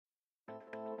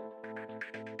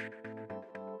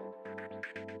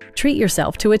Treat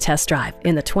yourself to a test drive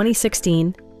in the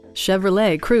 2016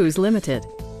 Chevrolet Cruze Limited.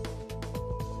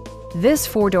 This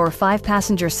four-door,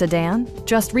 five-passenger sedan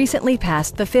just recently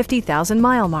passed the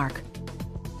 50,000-mile mark.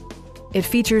 It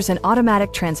features an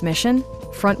automatic transmission,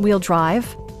 front-wheel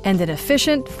drive, and an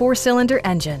efficient four-cylinder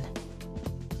engine.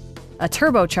 A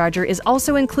turbocharger is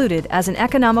also included as an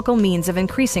economical means of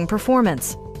increasing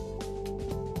performance.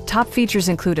 Top features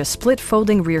include a split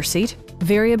folding rear seat,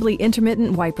 variably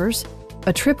intermittent wipers,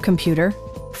 a trip computer,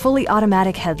 fully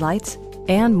automatic headlights,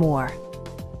 and more.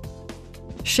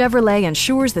 Chevrolet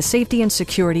ensures the safety and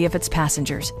security of its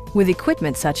passengers with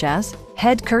equipment such as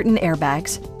head curtain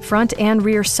airbags, front and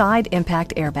rear side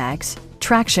impact airbags,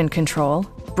 traction control,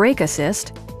 brake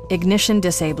assist, ignition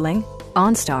disabling,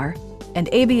 OnStar, and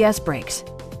ABS brakes.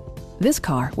 This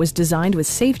car was designed with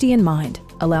safety in mind,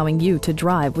 allowing you to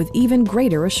drive with even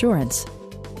greater assurance.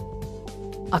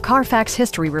 A Carfax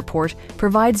history report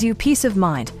provides you peace of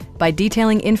mind by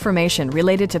detailing information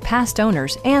related to past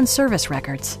owners and service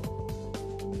records.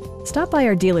 Stop by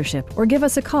our dealership or give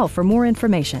us a call for more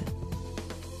information.